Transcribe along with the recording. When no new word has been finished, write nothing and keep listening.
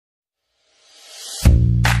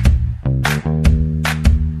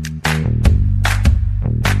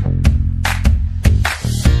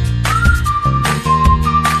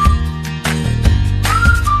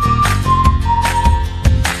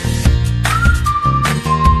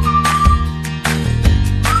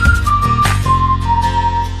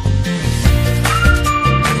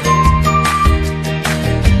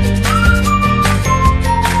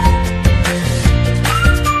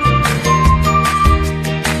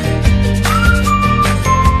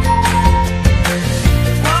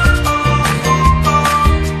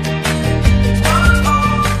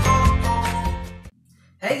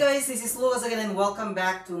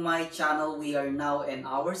channel. We are now in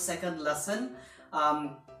our second lesson.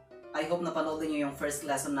 I hope napanood niyo yung first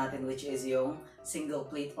lesson natin, which is yung single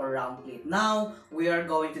pleat or round pleat. Now, we are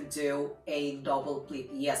going to do a double pleat.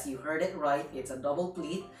 Yes, you heard it right. It's a double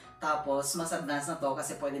pleat. Tapos, mas advanced na to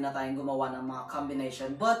kasi pwede na tayong gumawa ng mga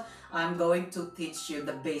combination. But, I'm going to teach you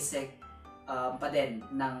the basic pa din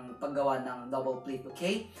ng paggawa ng double pleat,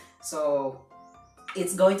 okay? So,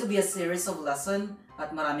 it's going to be a series of lesson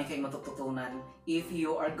at marami kayong matututunan if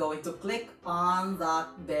you are going to click on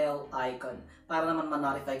that bell icon para naman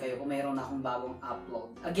ma-notify kayo kung mayroon na akong bagong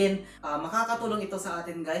upload. Again, makakatulong ito sa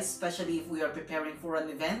atin guys, especially if we are preparing for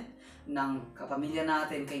an event ng kapamilya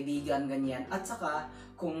natin, kaibigan, ganyan. At saka,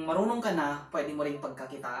 kung marunong ka na, pwede mo rin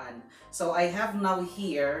pagkakitaan. So, I have now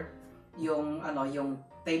here yung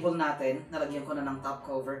table natin, nalagyan ko na ng top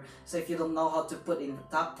cover. So if you don't know how to put in the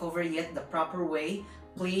top cover yet the proper way,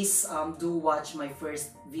 please do watch my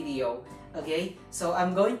first video. Okay? So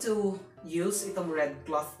I'm going to use itong red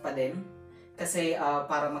cloth pa din kasi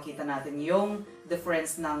para makita natin yung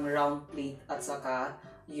difference ng round pleat at saka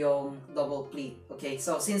yung double pleat. Okay?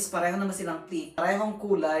 So since pareho naman silang pleat, parehong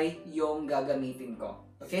kulay yung gagamitin ko.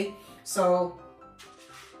 Okay? So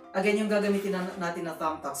again, yung gagamitin natin na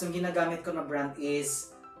thumbtacks, yung ginagamit ko na brand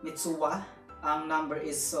is Mitsuwa. Ang number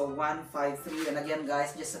is 153. And again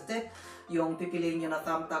guys, just a tip, yung pipiliin nyo na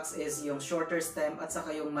thumbtacks is yung shorter stem at saka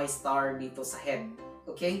yung may star dito sa head.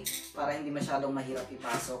 Okay? Para hindi masyadong mahirap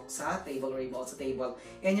ipasok sa table or ibaot sa table.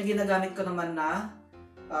 And yung ginagamit ko naman na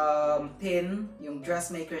pin, yung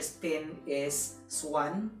dressmaker's pin is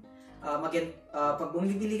Swan. Again, pag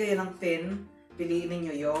bumibili kayo ng pin, piliin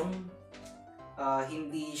niyo yung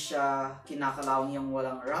hindi siya kinakalawang, yung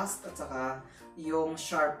walang rust at saka yung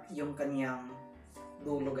sharp yung kanyang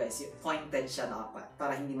dulo guys, pointed siya dapat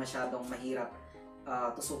para hindi masyadong mahirap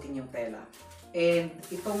tusukin yung tela. And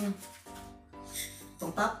itong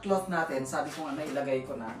top cloth natin, sabi ko nga ilagay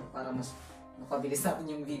ko na para mas mapabilis natin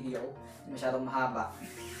yung video, hindi masyadong mahaba.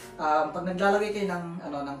 Pag naglalagay kayo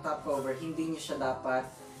ng top cover, hindi niyo siya dapat,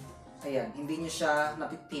 ayan, hindi niyo siya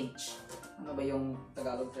napipinch. Ano ba yung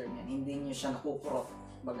Tagalog term yan? Hindi niyo siya nakukurot.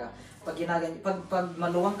 Baga, pag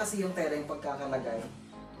maluwang kasi yung tela yung pagkakalagay,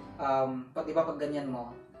 pag ganyan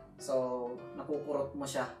mo, so nakukurot mo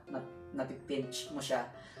siya, napipinch mo siya.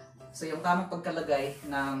 So yung tamang pagkalagay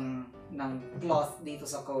ng cloth dito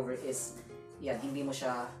sa cover is yan, hindi mo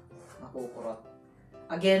siya nakukurot.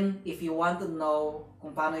 Again, if you want to know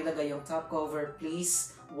kung paano ilagay yung top cover,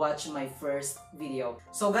 please watch my first video.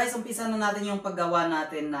 So guys, umpisa na natin yung paggawa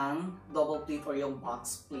natin ng double pleat or yung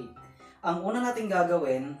box pleat. Ang una natin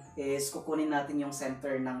gagawin is kukunin natin yung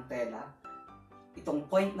center ng tela. Itong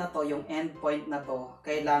point na to, yung end point na to,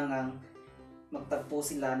 kailangan magtagpo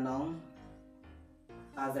sila ng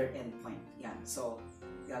other end point. Yan. So,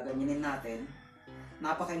 gaganyanin natin.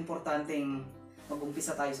 Napaka-importanting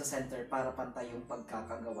mag-umpisa tayo sa center para pantay yung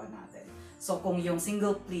pagkakagawa natin. So, kung yung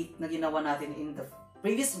single pleat na ginawa natin in the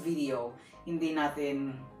previous video, hindi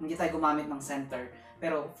tayo gumamit ng center.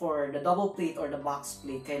 Pero for the double pleat or the box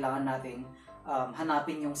pleat, kailangan natin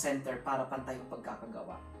hanapin yung center para pantay yung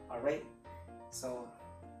pagkakagawa. Alright? So,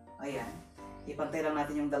 ayan. Ipantay lang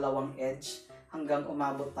natin yung dalawang edge hanggang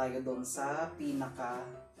umabot tayo doon sa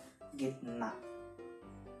pinaka-gitna.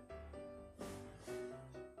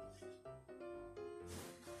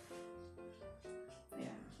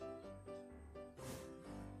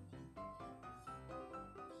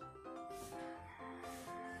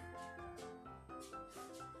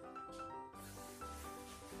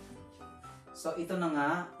 So, ito na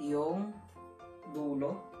nga yung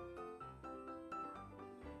dulo.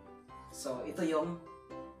 So, ito yung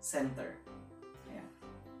center. Ayan.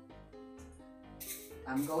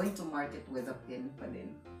 I'm going to mark it with a pin pa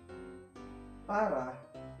din. Para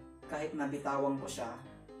kahit nabitawan ko siya,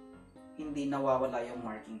 hindi nawawala yung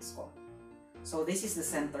markings ko. So, this is the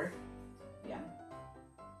center. Ayan.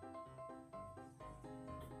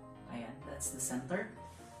 Ayan, that's the center.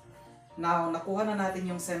 Now, nakuha na natin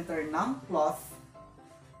yung center ng cloth.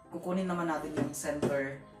 Kukunin naman natin yung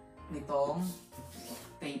center nitong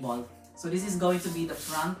table. So, this is going to be the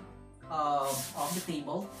front of the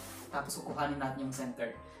table. Tapos, kukuhanin natin yung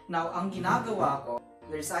center. Now, ang ginagawa ko,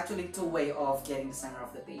 there's actually two ways of getting the center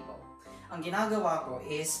of the table. Ang ginagawa ko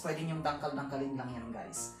is, pwede nyong dangkal-dangkalin lang yan,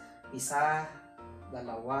 guys. Isa,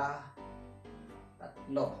 dalawa,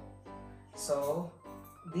 tatlo. So,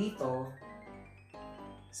 dito,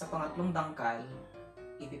 sa pangatlong dangkal,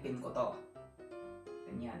 ipipin ko to.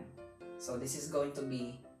 Ganyan. So, this is going to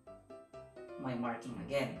be my marking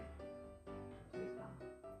again. Wait lang.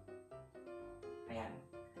 Ayan.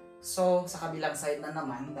 So, sa kabilang side na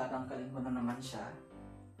naman, dadangkalin ko na naman siya.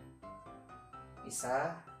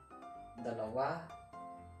 Isa, dalawa,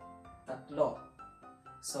 tatlo.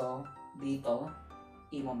 So, dito,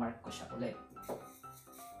 i-mark ko siya ulit.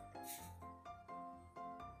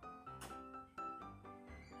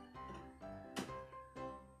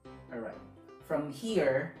 Alright. From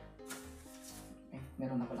here,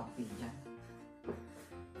 meron ako lang pin dyan.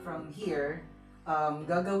 From here,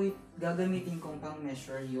 gagamitin kong pang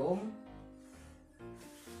measure yung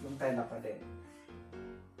tela pa din.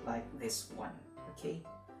 Like this one. Okay?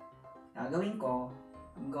 Gagawin ko,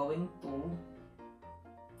 I'm going to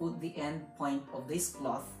put the end point of this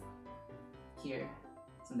cloth here.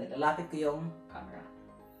 Sandali, lalapit ko yung camera.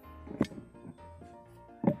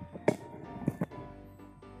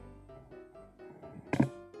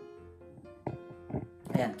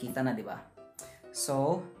 Ayan, kita na, di ba?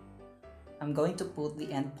 So, I'm going to put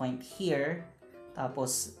the end point here.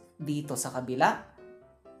 Tapos, dito sa kabila.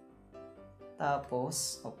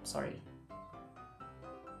 Tapos, oh, sorry.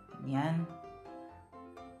 Ayan.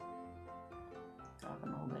 Kaka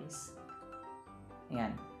na ako, guys.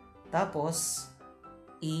 Ayan. Tapos,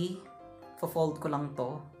 i-fold ko lang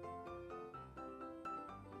to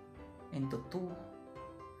into 2.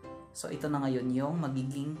 So, ito na ngayon yung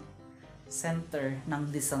magiging center ng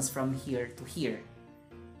distance from here to here.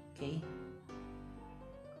 Okay?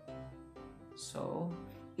 So,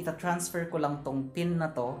 ita-transfer ko lang tong pin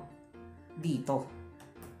na to dito.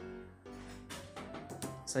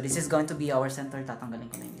 So, this is going to be our center. Tatanggalin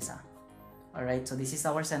ko na yung isa. Alright, so this is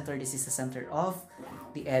our center. This is the center of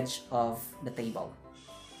the edge of the table.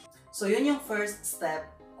 So, yun yung first step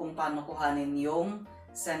kung paano kuhanin yung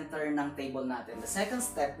center ng table natin. The second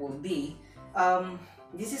step will be,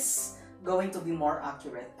 this is going to be more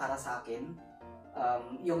accurate para sa akin.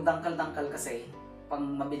 Yung dangkal-dangkal kasi, pang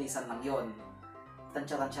mabilisan lang yun.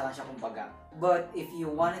 Tansya-tansya lang siya kumbaga. But if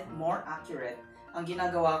you want it more accurate, ang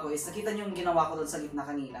ginagawa ko is, nakita nyo yung ginawa ko doon sa gitna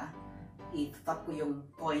kanina, i-tap ko yung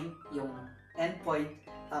point, yung end point,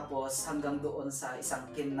 tapos hanggang doon sa isang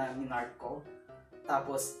pin na minark ko.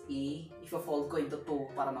 Tapos i-fold ko into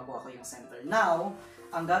 2 para makuha ko yung center. Now,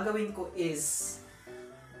 ang gagawin ko is,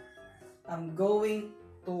 I'm going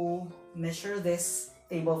to measure this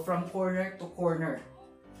table from corner to corner.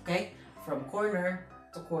 Okay? From corner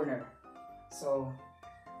to corner. So,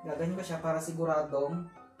 gaganin ko siya para siguradong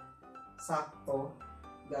sakto.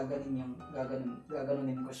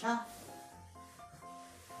 Gaganunin ko siya.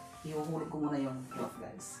 Ihuhulog ko muna yung cloth,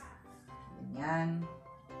 guys. Ganyan.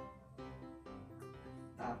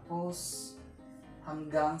 Tapos,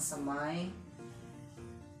 hanggang sa may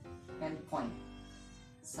end point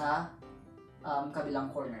sa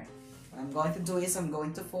kabilang corner. What I'm going to do is, I'm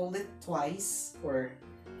going to fold it twice or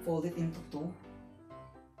fold it into 2.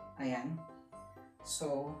 Ayan.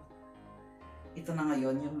 So, ito na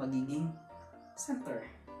ngayon yung magiging center.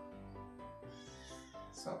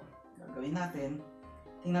 So, gagawin natin.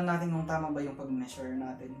 Tingnan natin kung tama ba yung pag-measure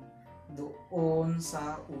natin doon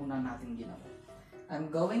sa una natin ginawa.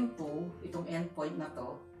 I'm going to, itong end point na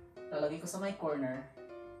to, lalagay ko sa my corner.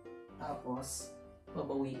 Tapos,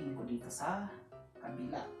 babawiin ko dito sa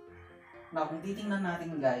kabila. Now, kung titingnan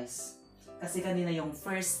natin, guys, kasi kanina yung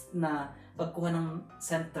first na pagkuha ng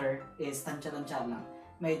center is tansya-tansya lang.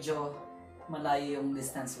 Medyo malayo yung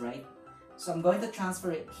distance, right? So, I'm going to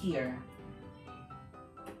transfer it here.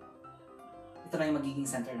 Ito na yung magiging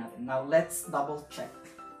center natin. Now, let's double check.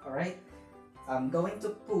 Alright? I'm going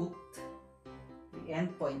to put the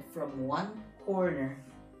end point from one corner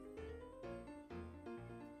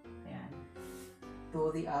ayan,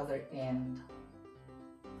 to the other end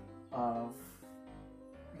of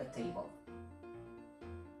the table.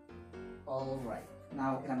 Alright.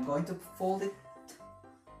 Now, I'm going to fold it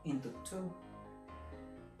into 2.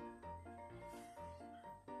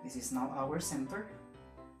 This is now our center.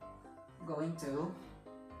 Going to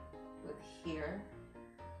put here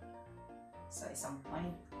sa isang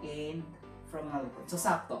point and from another point. So,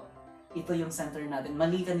 sakto. Ito yung center natin.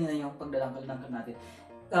 Mali kanina yung pagdadangkal-dangkal natin.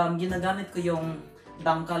 Ginagamit ko yung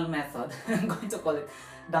dangkal method. I'm going to call it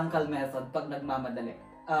dangkal method pag nagmamadali.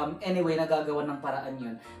 Anyway, nagagawan ng paraan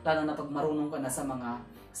yun. Lalo na pag marunong ka na sa mga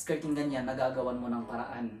skirting ganyan, nagagawan mo ng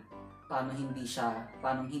paraan. Paano hindi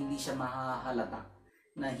siya mahahalata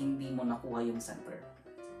na hindi mo nakuha yung center.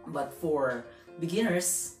 But for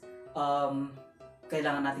beginners,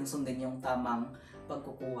 kailangan nating sundin yung tamang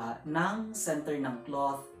pagkukuha ng center ng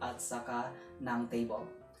cloth at saka ng table.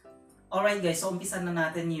 Alright guys, so umpisa na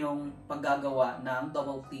natin yung paggagawa ng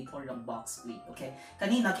double pleat or ng box pleat. Okay?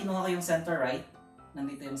 Kanina, kinuha ko yung center, right?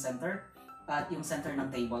 Nandito yung center. At yung center ng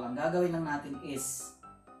table. Ang gagawin lang natin is,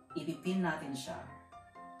 ipipin natin siya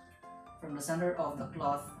from the center of the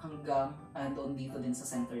cloth hanggang doon dito din sa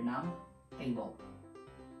center ng table.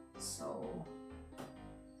 So,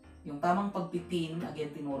 yung tamang pagpipin,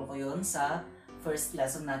 again, tinuro ko yun sa first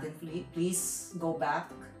lesson natin. Please go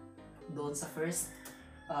back doon sa first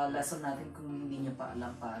lesson natin kung hindi nyo pa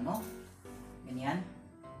alam paano. Ganyan.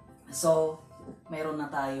 So, meron na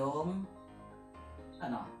tayong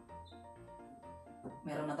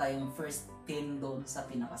meron na tayong first pin doon sa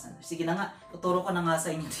pinaka-center. Sige na nga, tuturo ko na nga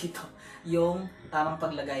sa inyo dito yung tamang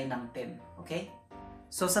paglagay ng pin. Okay?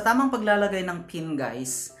 So, sa tamang paglalagay ng pin,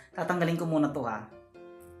 guys, tatanggalin ko muna to ha.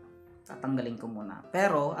 Tatanggalin ko muna.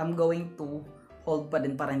 Pero, I'm going to hold pa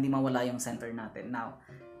din para hindi mawala yung center natin. Now,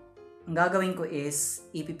 ang gagawin ko is,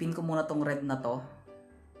 ipipin ko muna tong red na to.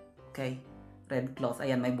 Okay? Red cloth.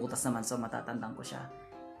 Ayan, may butas naman, so matatandang ko siya.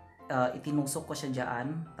 Itinusok ko siya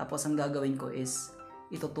dyan. Tapos, ang gagawin ko is,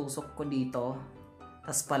 itutusok ko dito.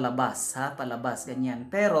 Tapos, palabas, ha? Palabas, ganyan.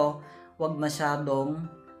 Pero, wag masyadong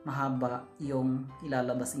mahaba yung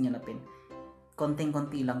ilalabas niyo na pin.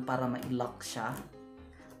 Konting-konti lang para ma-lock siya.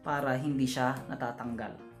 Para hindi siya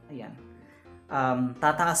natatanggal. Ayan.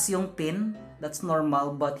 Tataas yung pin. That's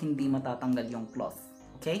normal, but hindi matatanggal yung cloth.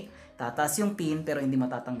 Okay? Tataas yung pin, pero hindi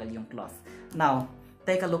matatanggal yung cloth. Now,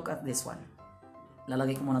 take a look at this one.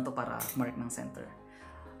 Lalagay ko muna to para mark ng center.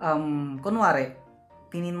 Kunwari,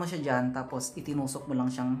 pinin mo siya dyan, tapos itinusok mo lang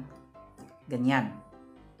siyang ganyan.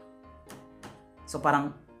 So,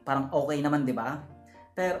 parang okay naman, di ba?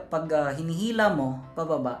 Pero pag hinihila mo,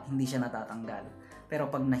 pababa, hindi siya natatanggal.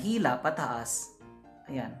 Pero pag nahila, pataas,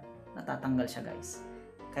 ayan, natatanggal siya, guys.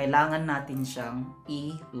 Kailangan natin siyang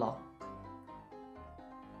i-lock.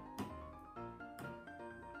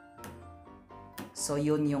 So,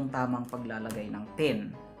 yun yung tamang paglalagay ng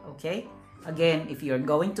pin. Okay? Again, if you're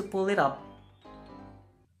going to pull it up,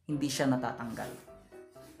 hindi siya natatanggal.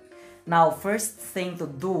 Now, first thing to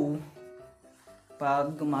do,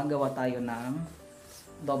 pag gumagawa tayo ng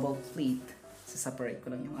double pleat, separate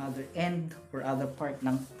ko lang yung other end or other part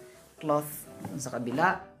ng cloth sa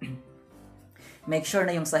kabila. Make sure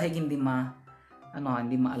na yung sahig hindi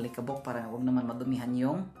maalikabok para wag naman madumihan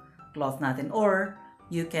yung cloth natin, or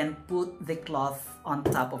you can put the cloth on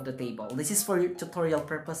top of the table. This is for tutorial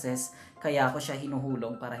purposes, kaya ako siya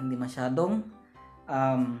hinuhulog para hindi masyadong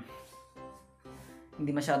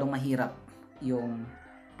mahirap yung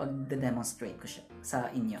pag-demonstrate ko siya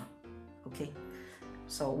sa inyo. Okay?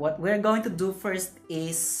 So, what we're going to do first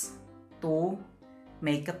is to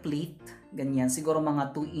make a pleat. Ganyan. Siguro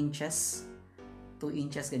mga 2 inches. 2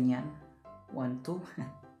 inches, ganyan. 1, 2.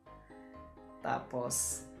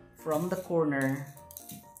 Tapos, from the corner,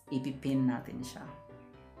 ipipin natin siya.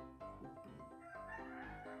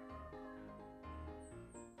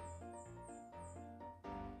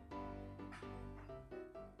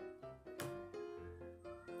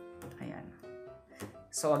 Ayan.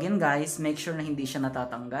 So again guys, make sure na hindi siya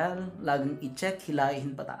natatanggal. Laging i-check,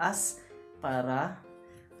 hilahin pataas para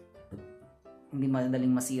hindi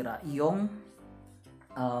madaling masira yung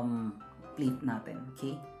pleat natin.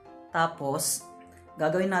 Okay? Tapos,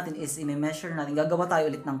 gagawin natin is i-measure natin. Gagawa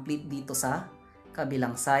tayo ulit ng pleat dito sa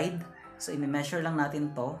kabilang side. So, i-measure lang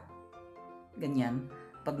natin to. Ganyan.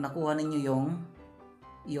 Pag nakuha ninyo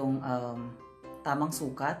yung tamang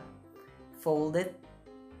sukat, fold it.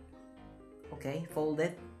 Okay? Fold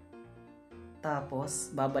it.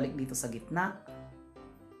 Tapos, babalik dito sa gitna.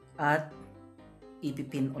 At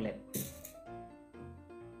ipipin ulit.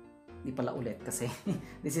 Di pala ulit kasi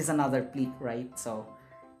this is another pleat, right? So,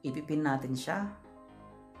 ipipin natin siya.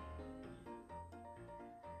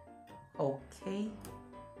 Okay.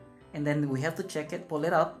 And then we have to check it, pull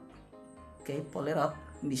it up. Okay, pull it up.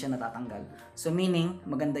 Hindi siya natatanggal. So, meaning,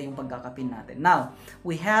 maganda yung pagkakapin natin. Now,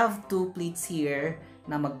 we have 2 pleats here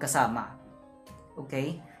na magkasama.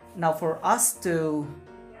 Okay? Now, for us to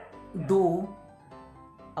do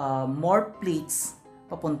more pleats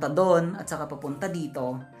papunta doon at saka papunta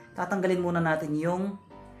dito, tatanggalin muna natin yung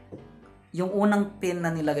unang pin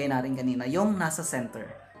na nilagay natin kanina, yung nasa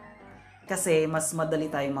center. Kasi mas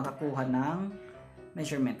madali tayong makakuha ng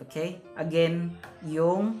measurement, okay? Again,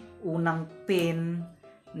 yung unang pin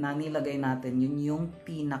na nilagay natin, yun yung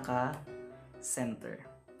pinaka center.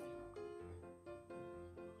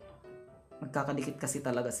 Magkakadikit kasi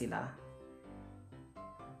talaga sila.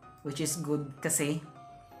 Which is good kasi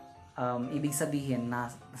ibig sabihin na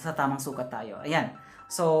sa tamang sukat tayo. Ayan.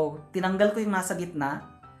 So, tinanggal ko yung nasa gitna.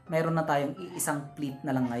 Mayroon na tayong isang pleat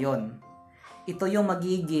na lang ngayon. Ito yung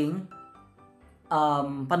magiging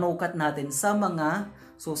panukat natin sa mga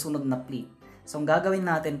susunod na pleat. So, ang gagawin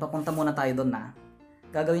natin, papunta muna tayo doon na.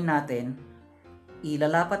 Gagawin natin,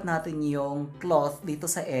 ilalapat natin yung cloth dito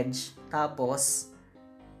sa edge. Tapos,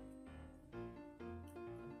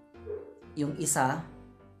 yung isa,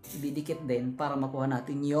 ididikit din para makuha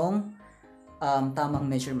natin yung tamang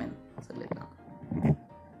measurement. Saglit lang.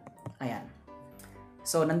 Ayan.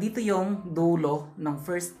 So, nandito yung dulo ng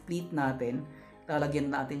first pleat natin. Lalagyan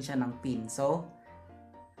natin siya ng pin. So,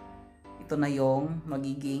 ito na yung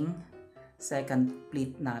magiging second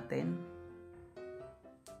pleat natin.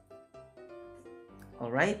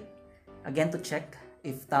 Alright. Again, to check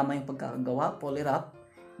if tama yung pagkakagawa, pull it up.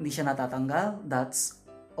 Hindi siya natatanggal. That's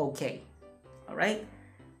okay. Alright.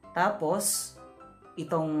 Tapos,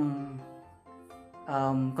 itong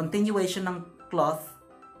continuation ng cloth,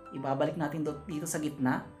 ibabalik natin dito sa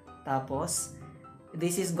gitna. Tapos,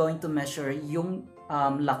 this is going to measure yung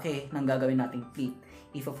laki ng gagawin nating pleat.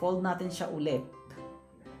 If-fold natin siya ulit,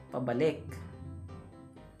 pabalik.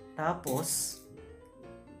 Tapos,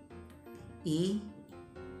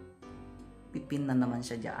 pipin na naman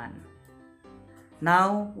siya dyan.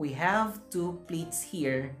 Now, we have two pleats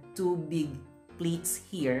here, two big pleats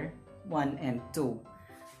here, 1 and 2.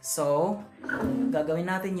 So,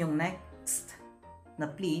 gagawin natin yung next na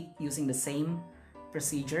pleat using the same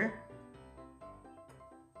procedure.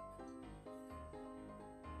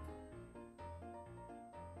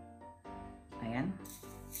 Ayan.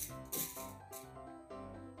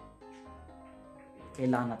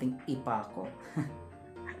 Kailangan nating ipako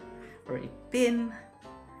or ipin.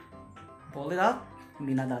 Pull it up.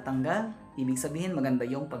 Hindi natatanggal. Ibig sabihin maganda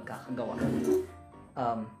yung pagkakagawa.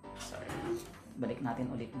 Sorry. Balik natin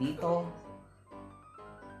ulit dito.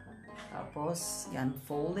 Tapos, yan,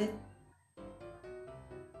 fold it.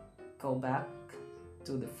 Go back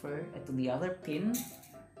to the other pin.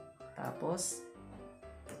 Tapos,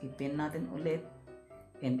 ipin natin ulit.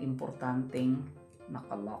 And importanteng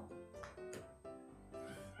nakalock.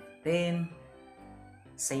 Then,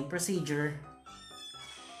 same procedure.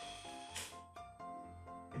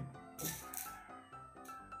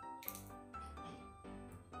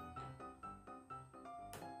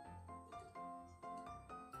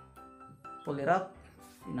 Pull it up,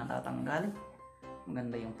 hindi natatanggal.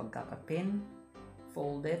 Maganda yung pagkakapin.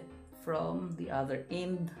 Fold it from the other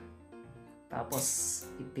end. Tapos,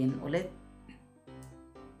 ipin ulit.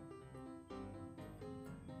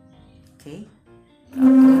 Okay.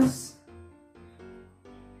 Tapos,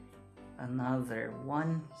 another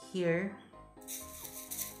one here.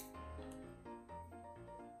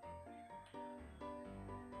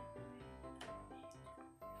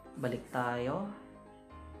 Balik tayo.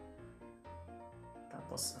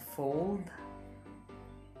 Tapos fold.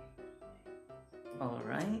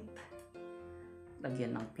 Alright.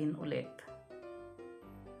 Lagyan ng pin ulit.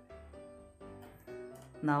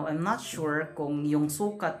 Now, I'm not sure kung yung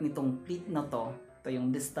sukat nitong pleat na to, ito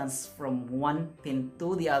yung distance from one pin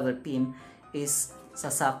to the other pin, is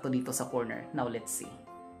sasakto dito sa corner. Now, let's see.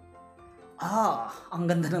 Ang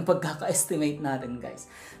ganda ng pagkaka-estimate natin,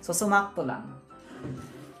 guys. So, sumakto lang.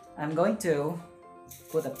 I'm going to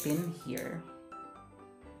put a pin here.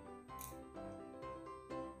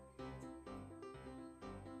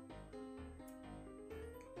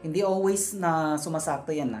 Hindi always na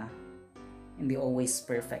sumasakto yan, ha. Hindi always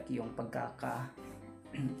perfect yung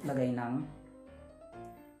pagkaka-lagay ng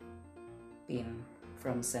pin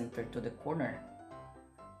from center to the corner.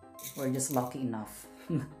 We're just lucky enough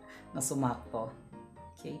na sumakto.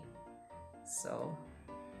 Okay? So,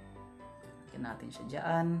 lagyan natin siya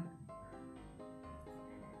dyan.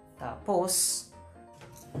 Tapos,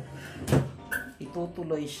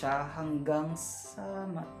 itutuloy siya hanggang sa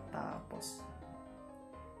matapos.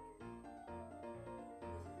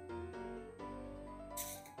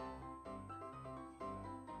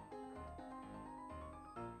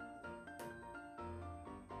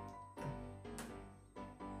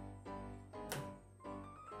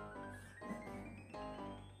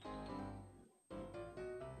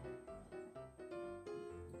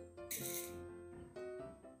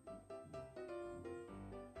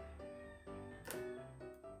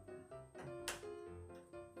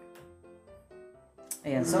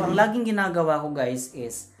 Ayan, so ang laging ginagawa ko, guys,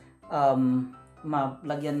 is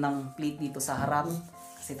malagyan ng pleat dito sa harap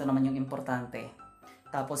kasi ito naman yung importante.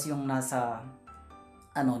 Tapos yung nasa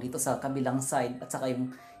dito sa kabilang side at saka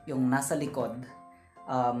yung nasa likod,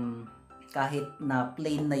 kahit na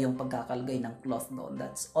plain na yung pagkakalagay ng cloth doon,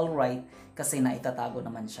 that's alright kasi naitatago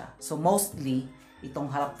naman siya. So mostly itong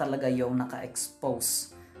harap talaga yung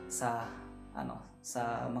naka-expose sa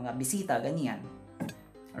sa mga bisita, ganyan.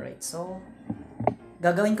 Alright, so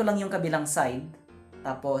gagawin ko lang yung kabilang side,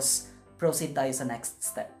 tapos proceed tayo sa next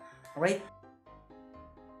step. Alright?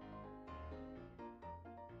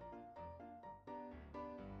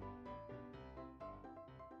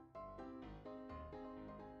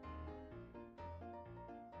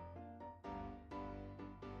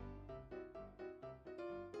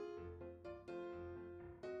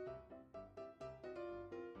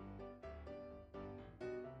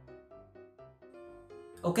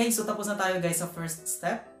 Okay, so tapos na tayo guys sa first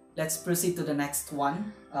step. Let's proceed to the next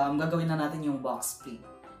one. Gagawin na natin yung box pleat.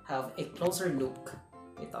 Have a closer look.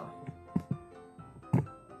 Ito.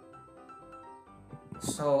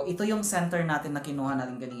 So, ito yung center natin na kinuha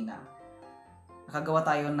natin kanina. Nakagawa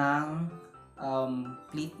tayo ng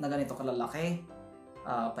pleat na ganito kalalaki.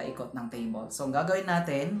 Paikot ng table. So, ang gagawin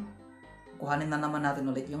natin, kuhanin na naman natin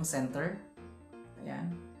ulit yung center.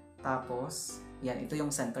 Ayan. Tapos, yan, ito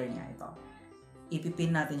yung center niya. Ito.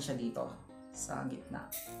 Ipipin natin siya dito sa gitna.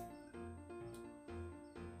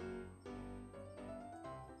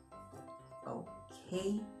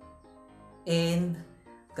 Okay. And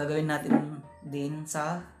gagawin natin din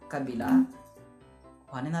sa kabila.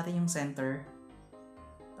 Kuhanin natin yung center.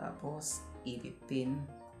 Tapos ipipin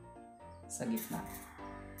sa gitna.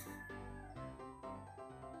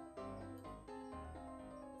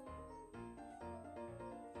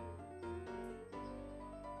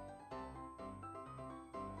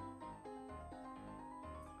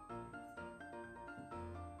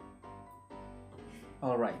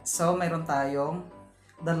 Alright, so mayroon tayong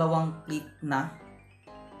dalawang pleat na.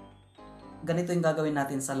 Ganito yung gagawin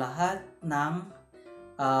natin sa lahat ng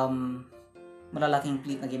malalaking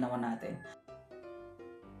pleat na ginawa natin.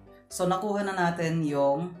 So nakuha na natin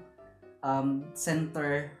yung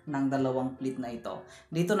center ng dalawang pleat na ito.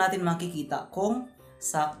 Dito natin makikita kung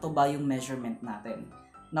sakto ba yung measurement natin.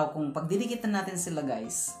 Now, kung pagdidikitan natin sila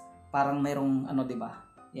guys, parang mayroong ano, diba?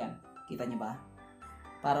 Yan, kita niyo ba?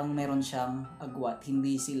 Parang meron siyang agwat,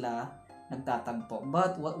 hindi sila nagtatagpo.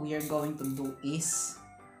 But what we are going to do is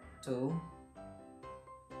to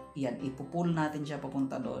ipupull natin siya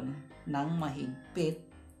papunta doon ng mahigpit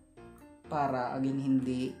para aging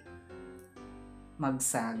hindi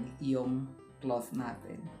magsag yung cloth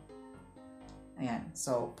natin. Ayan,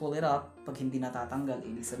 so pull it up. Pag hindi natatanggal,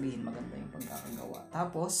 ibig sabihin maganda yung pagkakagawa.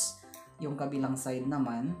 Tapos, yung kabilang side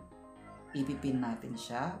naman, ipipin natin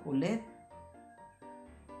siya ulit.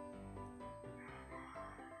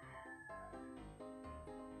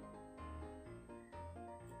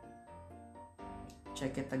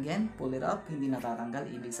 Check it again, pull it up, hindi natatanggal,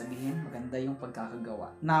 ibig sabihin maganda yung pagkakagawa.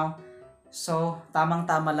 Now, so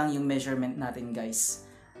tamang-tama lang yung measurement natin guys.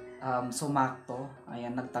 Sumakto,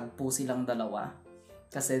 ayan, nagtagpo silang dalawa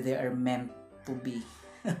kasi they are meant to be.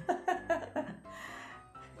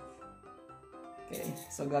 Okay,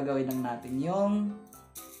 so gagawin lang natin yung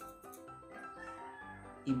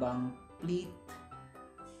ibang pleat.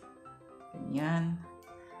 Ganyan.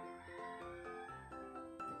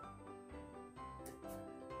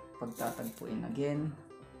 Pagtatagpuin again.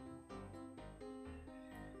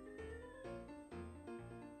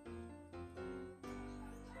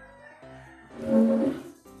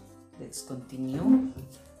 Let's continue.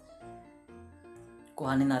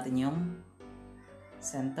 Kuhanin natin yung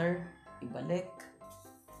center, ibalik.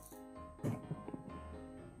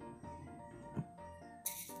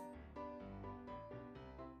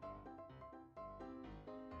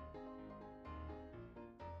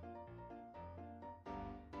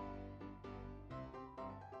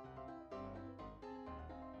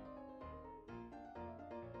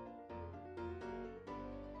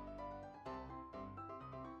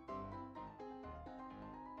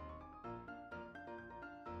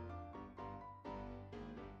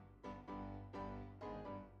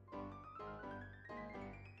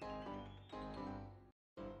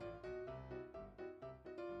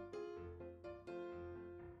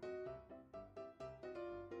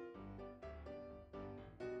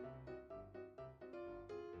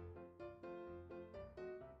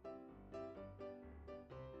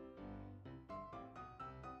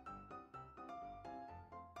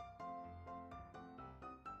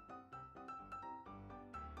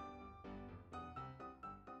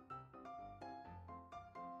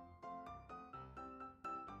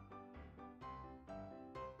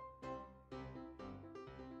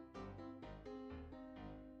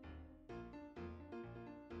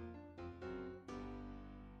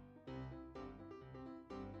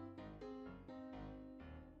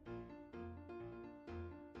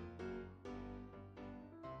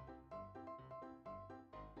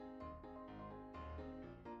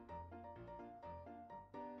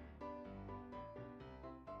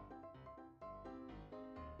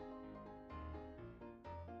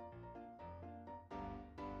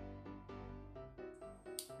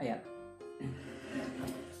 Ayan.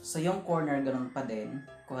 So, yung corner, ganun pa din.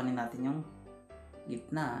 Kuhanin natin yung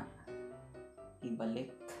gitna. Ibalik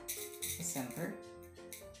sa center.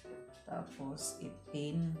 Tapos,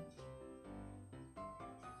 ipin.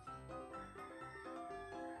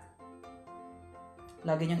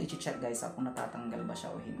 Lagi niyong i-check guys kung natatanggal ba siya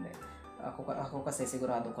o hindi. Ako kasi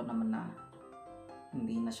sigurado ko naman na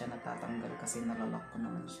hindi na siya natatanggal kasi nalalak ko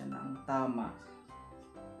naman siya ng tama.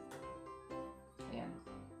 Ayan.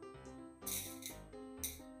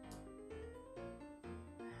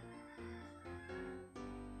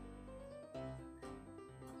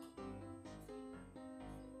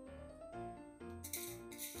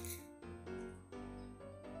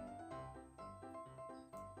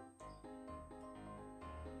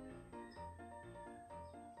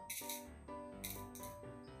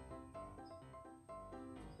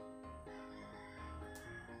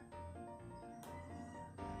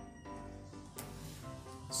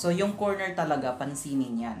 So, yung corner talaga,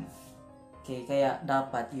 pansinin yan. Okay, kaya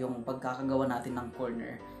dapat yung pagkakagawa natin ng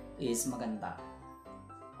corner is maganda.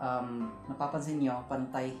 Napapansin nyo,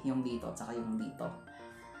 pantay yung dito at saka yung dito.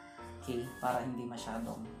 Okay, para hindi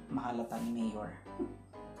masyadong mahalata ni Mayor.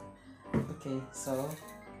 Okay, so,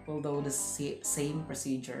 we'll do the same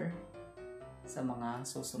procedure sa mga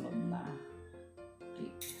susunod na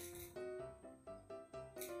plate.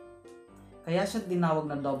 Kaya siya tinawag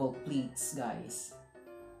na double pleats, guys.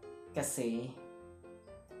 Kasi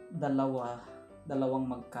dalawang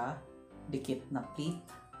magka-dikit na pleat.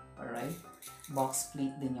 Alright? Box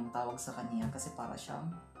pleat din yung tawag sa kanya kasi para siyang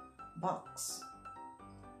box.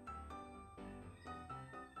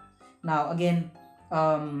 Now, again,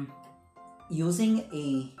 using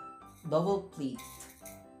a double pleat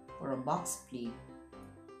or a box pleat,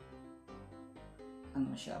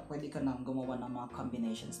 ano siya, pwede ka nang gumawa ng mga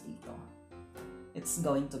combinations dito. It's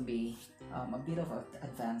going to be a bit of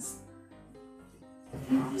advanced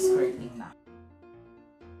skirting na.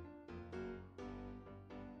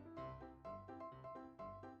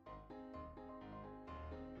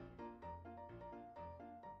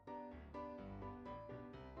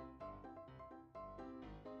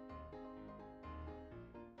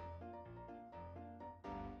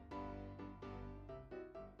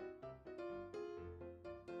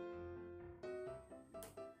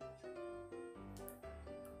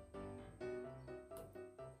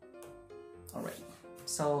 Alright,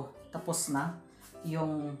 so tapos na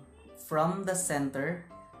yung from the center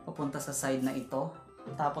papunta sa side na ito.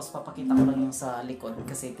 Tapos papakita ko lang yung sa likod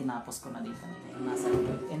kasi tinapos ko na dito yung nasa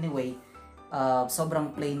likod. Anyway,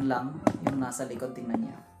 sobrang plain lang yung nasa likod,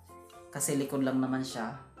 tingnan niya. Kasi likod lang naman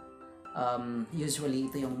siya.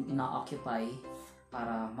 Usually ito yung ina-occupy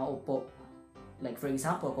para maupo. Like for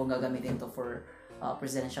example, kung gagamitin ito for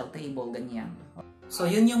presidential table, ganyan. So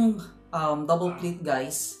yun yung double pleat,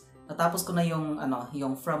 guys. Natapos ko na yung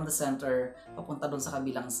yung from the center papunta doon sa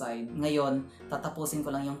kabilang side. Ngayon, tatapusin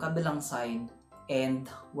ko lang yung kabilang side and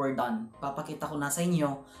we're done. Papakita ko na sa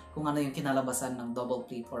inyo kung ano yung kinalabasan ng double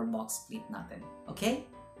pleat or box pleat natin. Okay?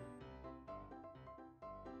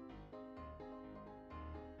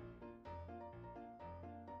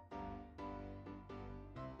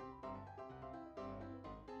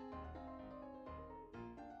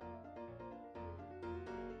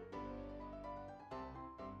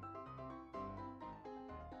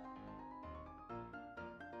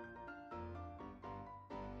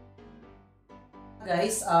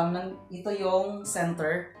 Guys, ito yung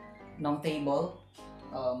center ng table.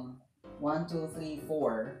 1, 2, 3,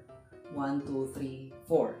 4. 1, 2, 3,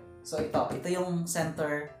 4. So ito yung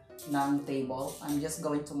center ng table. I'm just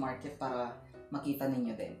going to mark it para makita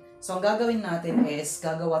ninyo din. So ang gagawin natin is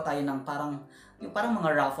gagawa tayo ng parang mga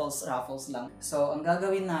raffles lang. So ang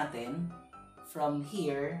gagawin natin from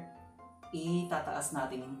here, itataas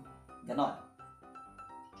natin ganon.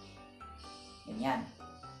 Ganyan.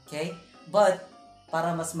 Okay? But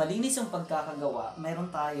para mas malinis yung pagkakagawa, mayroon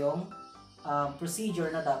tayong procedure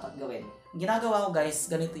na dapat gawin. Ang ginagawa ko, guys,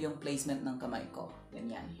 ganito yung placement ng kamay ko.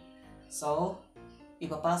 Ganyan. So,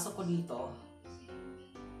 ipapasok ko dito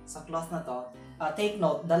sa cloth na to. Take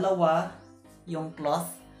note, dalawa yung cloth.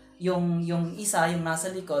 Yung isa, yung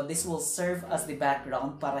nasa likod, this will serve as the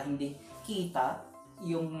background para hindi kita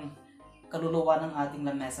yung kaluluwa ng ating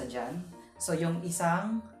lamesa dyan. So, yung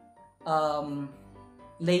isang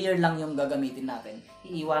layer lang yung gagamitin natin.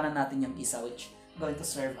 Iiwanan natin yung isa which going to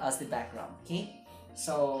serve as the background. Okay?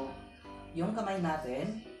 So, yung kamay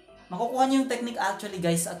natin, makukuha niyo yung technique actually,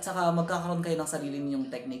 guys, at saka magkakaroon kayo ng sarili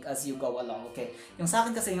ninyong technique as you go along. Okay? Yung sa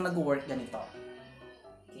akin kasi yung nag-work ganito.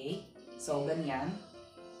 Okay? So, ganyan.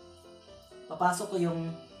 Papasok ko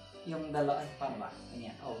yung dalawa. Ay, paano ba?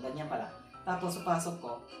 Ganyan. Oh, ganyan pala. Tapos, papasok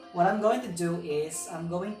ko. What I'm going to do is, I'm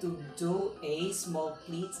going to do a small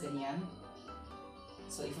pleats. Ganyan.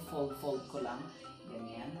 So, i-fold ko lang.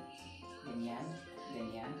 Ganyan. Ganyan.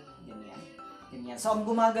 Ganyan. Ganyan. Ganyan. So, ang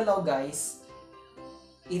gumagalaw, guys,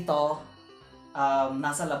 ito,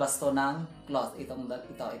 nasa labas to ng cloth. Ito.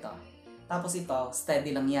 Tapos ito,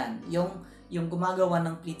 steady lang yan. Yung gumagawa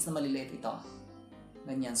ng pleats na maliliit ito.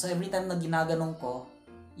 Ganyan. So, every time na ginaganong ko,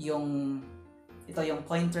 ito yung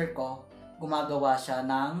pointer ko, gumagawa siya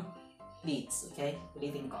ng pleats. Okay?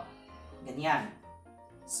 Ulitin ko. Ganyan.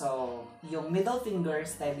 So, yung middle finger,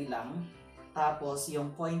 steady lang. Tapos,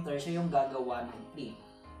 yung pointer, siya yung gagawa ng pleat.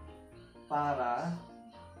 Para,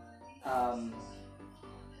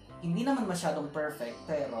 hindi naman masyadong perfect,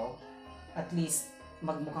 pero, at least,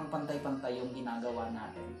 magmukhang pantay-pantay yung ginagawa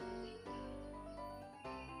natin.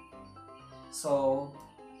 So,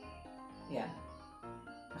 yan.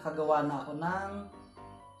 Nakagawa na ako ng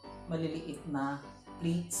maliliit na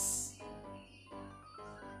pleats.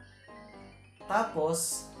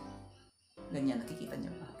 Tapos, ganyan, nakikita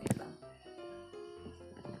nyo ba? Okay lang.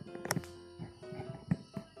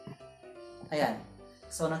 Ayan.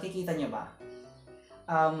 So, nakikita nyo ba?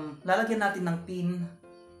 Lalagyan natin ng pin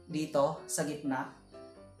dito sa gitna,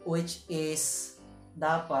 which is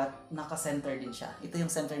dapat naka-center din siya. Ito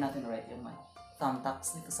yung center natin, right? Yung may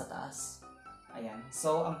thumbtacks dito sa taas. Ayan.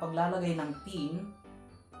 So, ang paglalagay ng pin,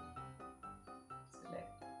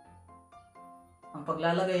 select. Ang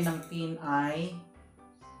paglalagay ng pin ay,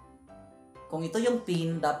 kung ito yung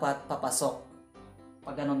pin, dapat papasok.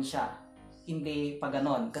 Pag ganon siya. Hindi pag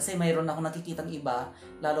ganon. Kasi mayroon ako nakikitang iba,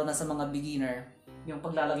 lalo na sa mga beginner, yung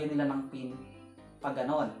paglalagay nila ng pin, pag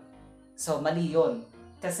ganon. So, mali yun.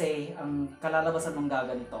 Kasi, ang kalalabasan ng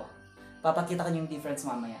gaganito. Papakita ko yung difference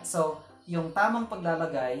mamaya. So, yung tamang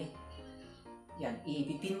paglalagay, yan,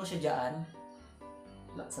 ipipin mo siya dyan.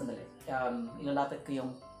 Sandali. Ilalapit ko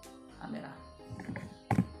yung camera.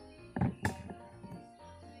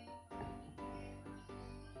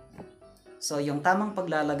 So, yung tamang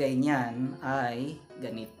paglalagay niyan ay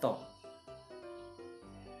ganito.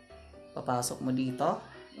 Papasok mo dito.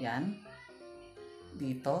 Yan.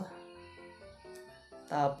 Dito.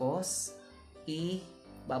 Tapos,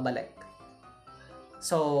 ibabalik.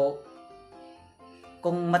 So,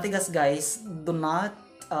 kung matigas guys, do not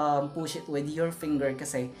push it with your finger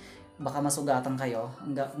kasi baka masugatan kayo.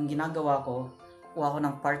 Ang ginagawa ko, kuha ko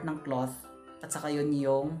ng part ng cloth at saka yun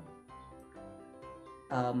yung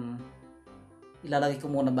ilalagay ko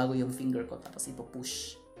muna bago yung finger ko tapos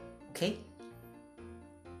ipo-push. Okay?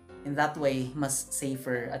 In that way, mas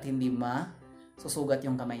safer at hindi masusugat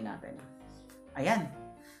yung kamay natin. Ayan.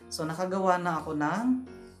 So, nakagawa na ako ng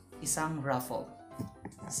isang ruffle.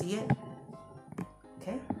 See it?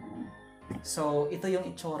 Okay? So, ito yung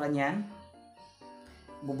itsura niyan.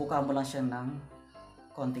 Bubuka mo lang siya ng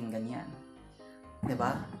konting ganyan.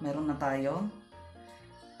 Diba? Meron na tayong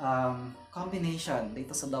combination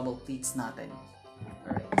dito sa double pleats natin.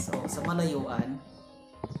 Alright. So, sa malayuan,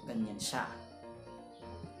 ganyan siya.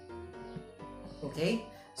 Okay?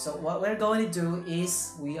 So, what we're going to do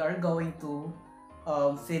is we are going to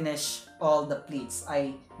finish all the pleats.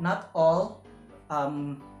 Not all,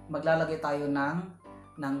 maglalagay tayo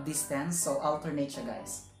ng distance. So, alternate siya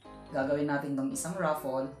guys. Gagawin natin ng isang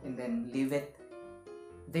ruffle and then leave it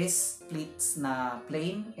this pleats na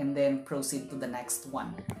plain and then proceed to the next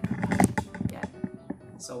one. Yan.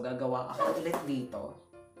 So, gagawa ako ulit dito.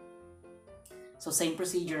 So, same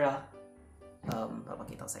procedure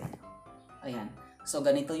papakita ko sa inyo. Ayan. So,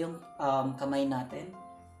 ganito yung kamay natin.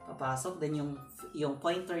 Papasok. Then, yung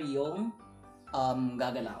pointer yung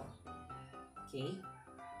gagalaw. Okay.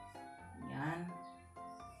 Yan.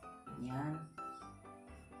 Yan.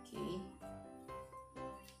 Okay.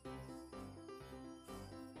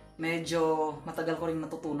 Medyo matagal ko rin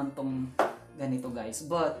natutunan tong ganito guys.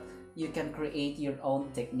 But, you can create your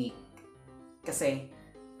own technique. Kasi,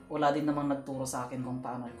 wala din namang nagturo sa akin kung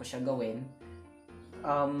paano ko siya gawin.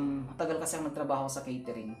 Matagal kasi ang nagtrabaho sa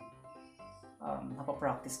catering.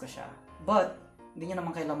 Napapractice ko siya. But, hindi nyo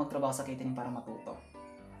naman kailangan magtrabaho sa catering para matuto.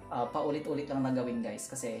 Paulit-ulit lang na gawin guys.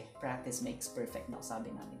 Kasi, practice makes perfect na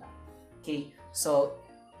sabi nga nila. Okay, so,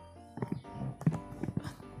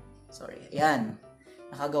 sorry, ayan.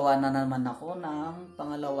 Nakagawa na naman ako ng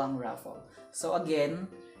pangalawang ruffle. So,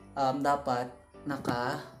 again, dapat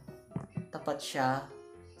nakatapat siya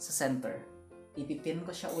sa center. Ipipin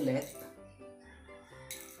ko siya ulit.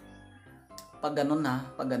 Pag ganun na,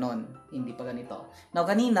 pag ganun. Hindi pa ganito. Now,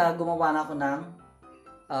 kanina, gumawa na ako ng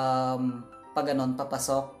pag ganun,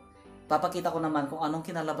 papasok. Papakita ko naman kung anong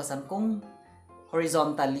kinalabasan kung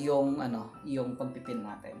horizontal yung pagpipin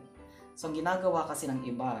natin. So, ang ginagawa kasi ng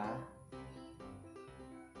iba,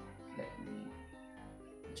 let me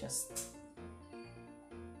just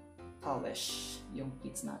polish yung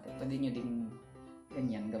pleats natin. Pwede nyo din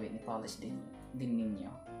ganyan gawin, i-polish din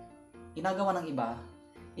ninyo. Ginagawa ng iba,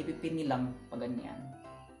 ipipin nilang pag ganyan.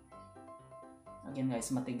 Again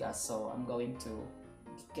guys, matigas. So, I'm going to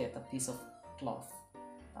get a piece of cloth.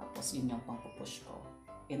 Tapos, yun yung pang-push ko.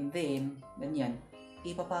 And then, ganyan,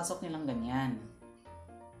 ipapasok nilang ganyan.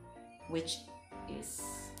 Which is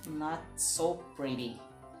not so pretty.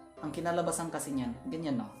 Ang kinalabasan kasi niyan,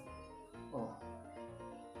 ganyan no. Oh.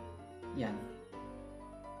 Yan.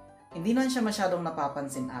 Hindi naman siya masyadong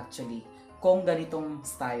napapansin actually kung ganitong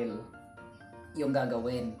style yung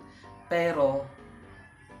gagawin. Pero,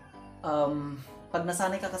 pag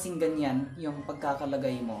nasanay ka kasing ganyan, yung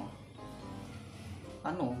pagkakalagay mo,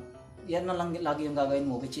 yan na lang lagi yung gagawin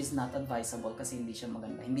mo, which is not advisable kasi hindi siya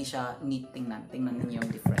maganda. Hindi siya neat tingnan. Tingnan niyo yung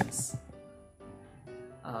difference.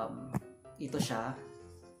 Ito siya.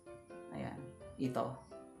 Ayan. Ito.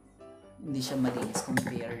 Hindi siya malinis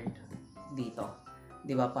compared dito.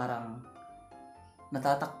 Di ba parang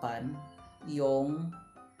natatakpan yung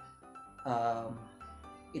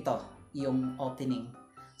ito, yung opening.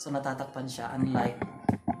 So natatakpan siya unlike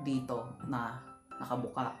dito na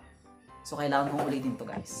nakabuka. So kailangan kong ulitin to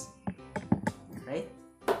guys. Right?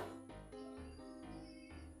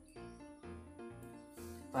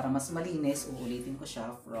 Para mas malinis, uulitin ko siya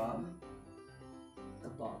from the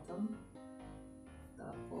bottom.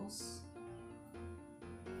 Tapos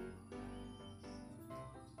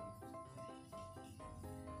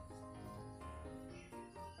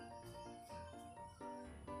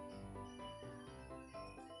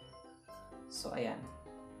so ayan.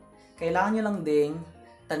 Kailangan nyo lang ding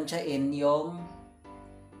tansyain yung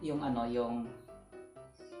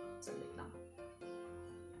saglit lang.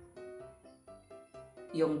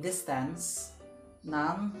 Yung distance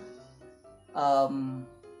ng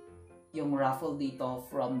yung ruffle dito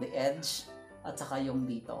from the edge at saka yung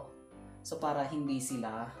dito. So para hindi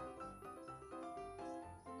sila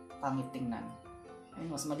pangit tingnan.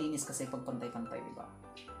 Ayun, mas malinis kasi pag pantay-pantay, di ba?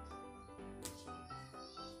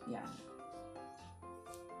 Yan.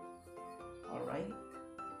 Alright.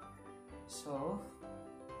 So,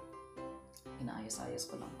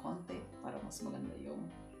 inaayos-ayos ko lang konti para mas maganda yung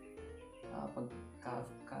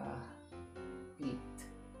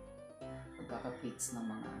pagkaka-pleats ng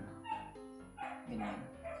mga ganyan.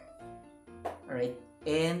 Alright.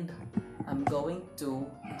 And I'm going to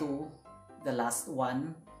do the last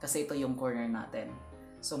one kasi ito yung corner natin.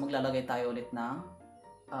 So, maglalagay tayo ulit ng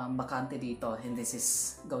bakante dito and this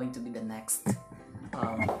is going to be the next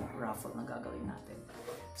ruffle na gagawin natin.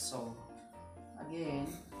 So, again,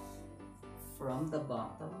 from the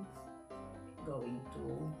bottom, going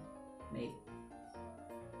to make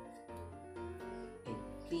a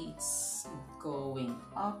pleats going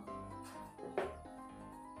up.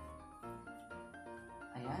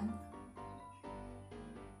 Ayan.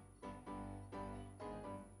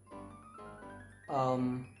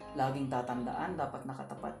 Laging tatandaan, dapat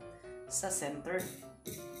nakatapat sa center.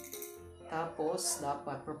 Tapos,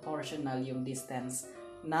 dapat proportional yung distance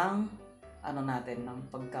ng ng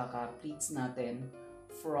pagkaka-pleats natin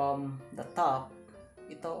from the top.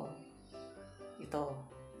 Ito,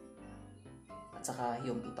 at saka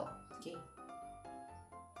yung ito. Okay?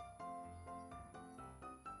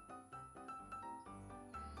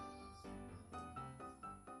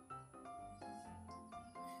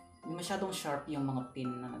 Hindi masyadong sharp yung mga pin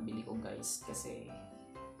na nabili ko guys kasi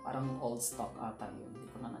parang old stock ata yun. Hindi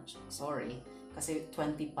ko na na-check. Sorry. Kasi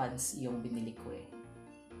 20 pads yung binili ko eh.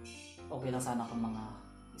 Okay lang sana kung mga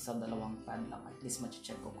isa-dalawang pad lang. At least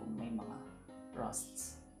ma-check ko kung may mga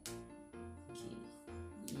rusts. Okay.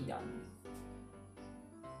 Yan.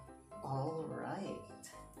 Alright.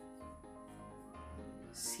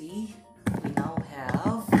 See? We now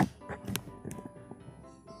have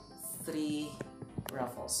 3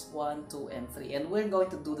 ruffles. 1, 2, and 3. And we're going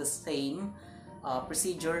to do the same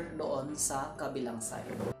procedure doon sa kabilang side.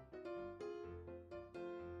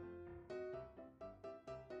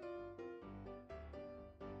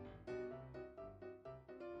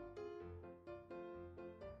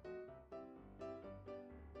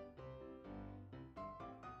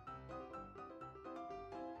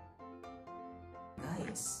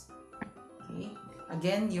 Guys, okay.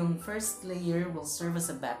 Again, yung first layer will serve as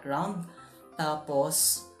a background.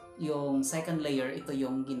 Tapos, yung second layer, ito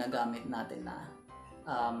yung ginagamit natin na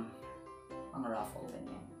mga ruffle,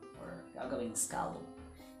 ganyan. Or gagawing scallop.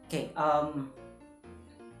 Okay,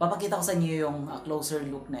 papakita ko sa inyo yung closer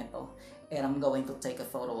look neto. And I'm going to take a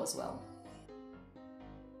photo as well.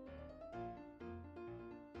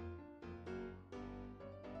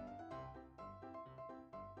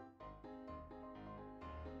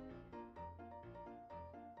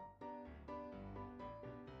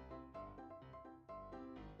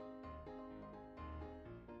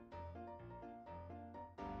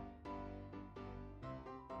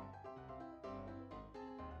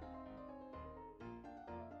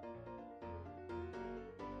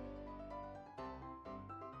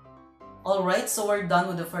 Alright, so we're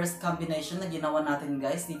done with the first combination na ginawa natin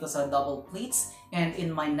guys dito sa double pleats. And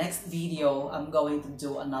in my next video, I'm going to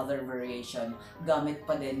do another variation. Gamit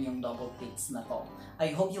pa din yung double pleats na to.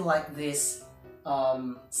 I hope you like this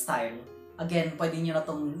style. Again, pwede nyo na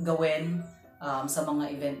itong gawin sa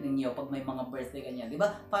mga event ninyo pag may mga birthday ganyan. Diba?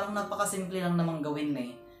 Parang napakasimple lang namang gawin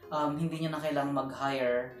eh. Hindi nyo na kailangang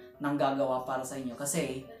mag-hire ng gagawa para sa inyo.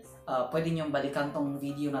 Kasi pwede nyo balikan tong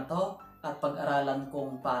video na to at pag-aralan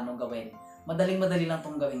kung paano gawin. Madaling-madali lang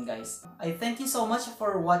tong gawin guys. I thank you so much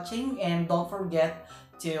for watching and don't forget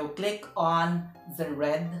to click on the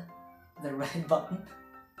red button.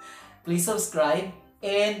 Please subscribe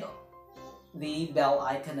and the bell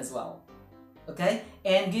icon as well. Okay?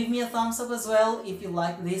 And give me a thumbs up as well if you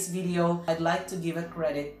like this video. I'd like to give a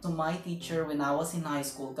credit to my teacher when I was in high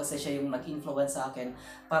school kasi siya yung nag-influence sa akin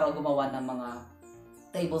para gumawa ng mga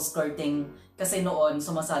table skirting kasi noon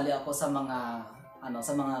sumasali ako sa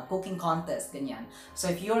mga cooking contest ganyan.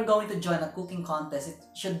 So if you're going to join a cooking contest, it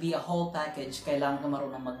should be a whole package. Kailangan ka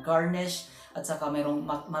marunong mag-garnish at saka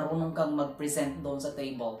marunong kang mag-present doon sa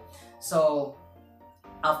table. So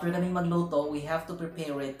after kaming magluto, we have to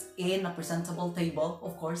prepare it in a presentable table,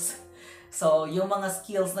 of course. So yung mga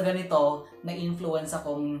skills na ganito na-influence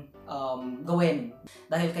akong gawin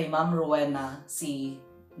dahil kay Ma'am Rowena si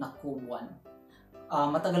Nakubuan.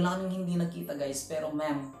 Matagal na kaming hindi nagkita guys, pero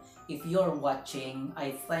ma'am, if you're watching,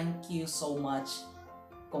 I thank you so much.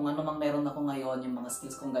 Kung ano mang meron ako ngayon, yung mga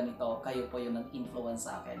skills kong ganito, kayo po yung nag-influence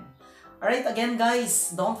sa akin. Alright, again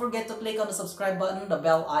guys, don't forget to click on the subscribe button, the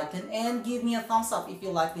bell icon, and give me a thumbs up if you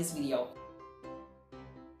like this video.